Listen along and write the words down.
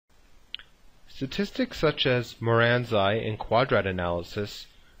Statistics such as Moran's-I and quadrat analysis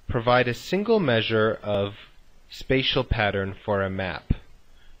provide a single measure of spatial pattern for a map.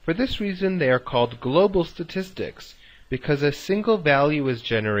 For this reason, they are called global statistics, because a single value is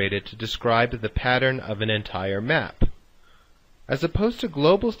generated to describe the pattern of an entire map. As opposed to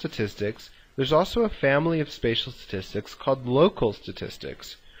global statistics, there's also a family of spatial statistics called local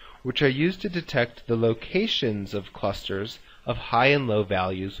statistics, which are used to detect the locations of clusters of high and low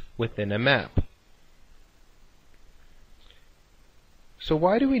values within a map. So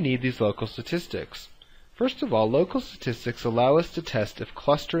why do we need these local statistics? First of all, local statistics allow us to test if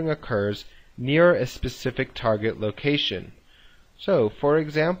clustering occurs near a specific target location. So, for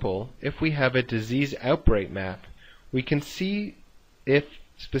example, if we have a disease outbreak map, we can see if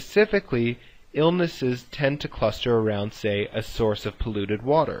specifically illnesses tend to cluster around, say, a source of polluted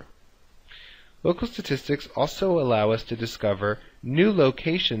water. Local statistics also allow us to discover new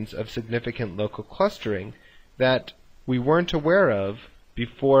locations of significant local clustering that we weren't aware of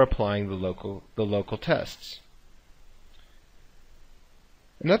before applying the local tests.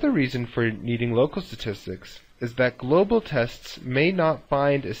 Another reason for needing local statistics is that global tests may not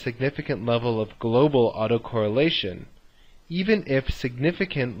find a significant level of global autocorrelation, even if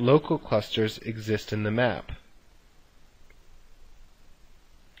significant local clusters exist in the map.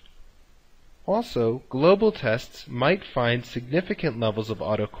 Also, global tests might find significant levels of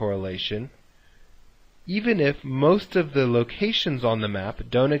autocorrelation even if most of the locations on the map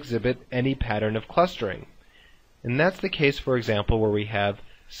don't exhibit any pattern of clustering. And that's the case, for example, where we have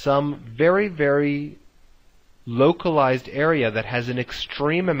some very, very localized area that has an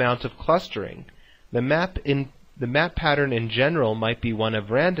extreme amount of clustering. The map pattern in general might be one of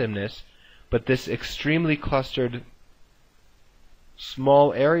randomness, but this extremely clustered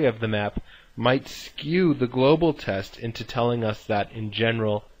small area of the map might skew the global test into telling us that in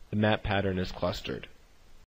general the map pattern is clustered.